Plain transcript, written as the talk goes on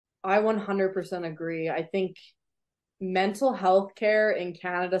I 100% agree. I think mental health care in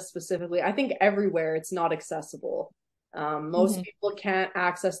Canada specifically, I think everywhere it's not accessible. Most Hmm. people can't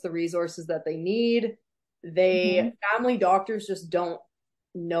access the resources that they need. Hmm. Family doctors just don't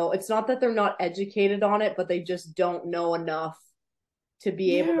know. It's not that they're not educated on it, but they just don't know enough to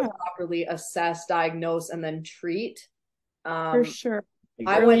be able to Yeah, properly assess, diagnose, and then treat. for Um, sure. Like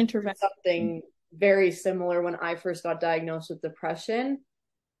I early went through intervention. something very similar when I first got diagnosed with depression.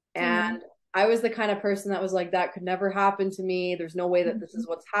 And Same. I was the kind of person that was like, that could never happen to me. There's no way that this Hmm. is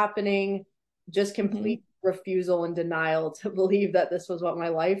what's happening. Just Hmm. complete refusal and denial to believe that this was what my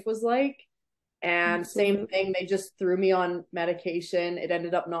life was like. And same Absolutely. thing, they just threw me on medication. It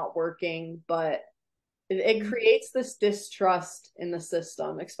ended up not working, but it creates this distrust in the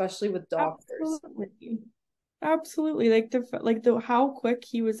system, especially with doctors. Absolutely. Absolutely. Like the how quick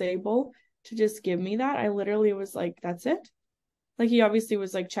he was able to just give me that. I literally was like, that's it. Like he obviously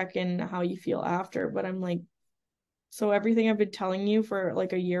was like checking how you feel after, but I'm like, so everything I've been telling you for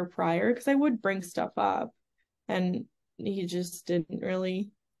like a year prior, because I would bring stuff up and he just didn't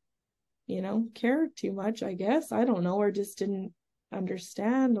really, care too much, I guess. I don't know, or just didn't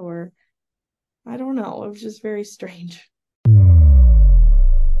understand, or I don't know. It was just very strange.